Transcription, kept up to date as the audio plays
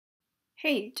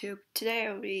Hey YouTube, today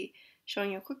I'll be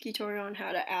showing you a quick tutorial on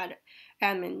how to add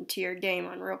admin to your game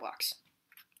on Roblox.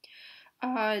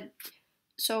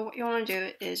 So what you want to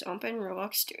do is open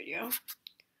Roblox Studio.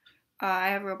 I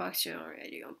have Roblox Studio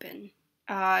already open.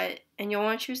 And you'll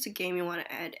want to choose the game you want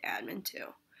to add admin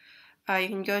to. You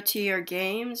can go to your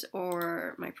games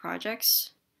or my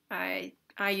projects. I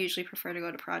usually prefer to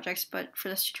go to projects, but for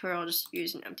this tutorial I'll just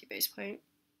use an empty base plate.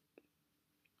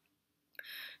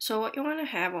 So what you want to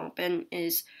have open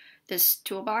is this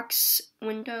toolbox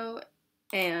window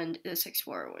and this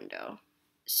explorer window.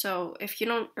 So if you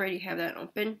don't already have that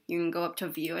open, you can go up to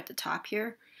view at the top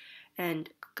here and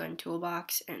click on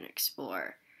toolbox and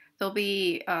explore. They'll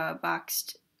be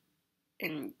boxed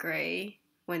in gray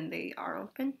when they are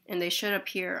open, and they should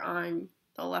appear on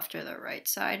the left or the right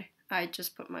side. I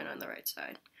just put mine on the right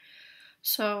side.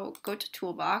 So go to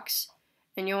toolbox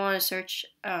and you'll want to search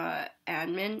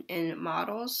admin in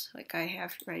models like I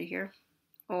have right here,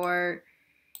 or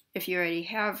if you already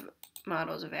have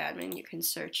models of admin, you can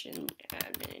search in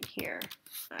admin in here.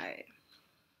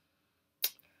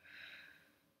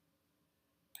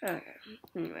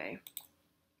 Anyway,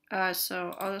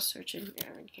 so I'll just search in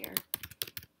admin here.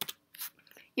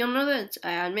 You'll know that it's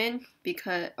admin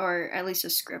because, or at least a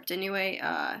script anyway,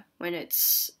 when it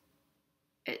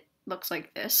looks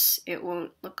like this. It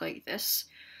won't look like this.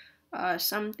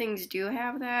 Some things do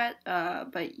have that,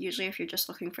 but usually if you're just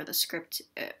looking for the script,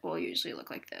 it will usually look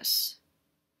like this.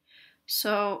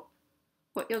 So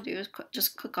what you'll do is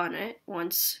just click on it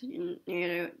once. You don't need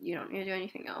to do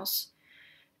anything else.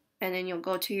 And then you'll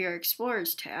go to your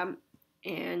Explorers tab,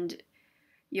 and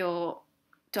you'll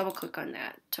double click on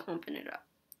that to open it up.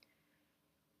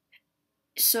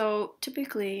 So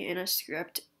typically in a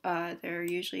script, there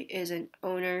usually isn't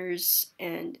owners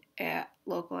and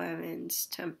local admins,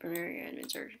 temporary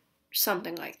admins, or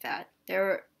something like that.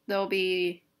 There'll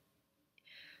be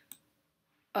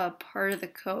a part of the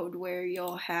code where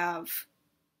you'll have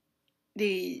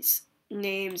these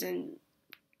names and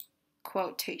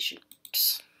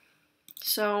quotations.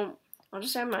 So I'll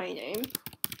just add my name.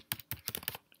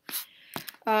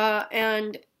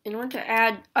 And in order to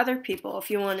add other people, if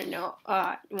you want to know,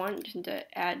 wanting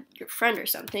to add your friend or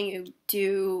something, you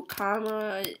do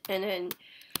comma and then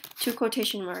 2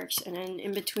 quotation marks, and then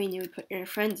in between you would put your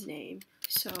friend's name.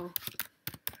 So,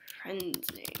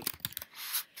 friend's name.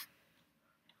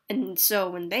 And so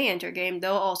when they enter game,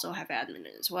 they'll also have admin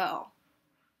as well.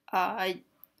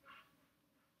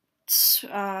 It's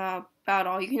about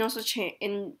all. You can also change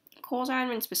in Cole's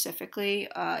admin specifically.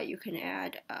 You can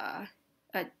add a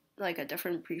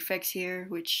different prefix here,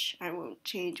 which I won't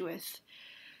change with,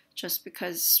 just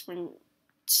because I'm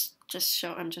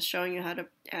just showing you how to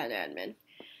add admin.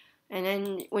 And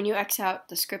then when you X out,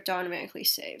 the script automatically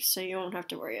saves, so you won't have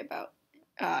to worry about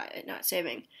it not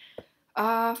saving.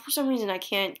 For some reason I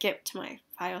can't get to my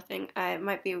file thing. It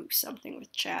might be something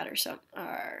with chat or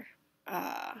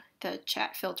the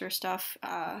chat filter stuff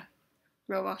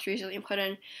Roblox recently put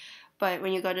in. But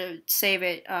when you go to save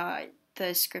it,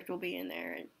 the script will be in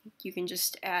there, and you can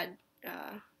just add,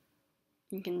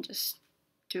 you can just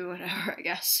do whatever, I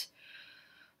guess.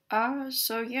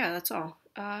 So yeah, that's all.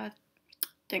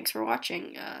 Thanks for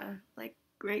watching. Like,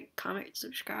 rate, comment,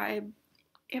 subscribe.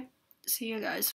 Yep, see you guys.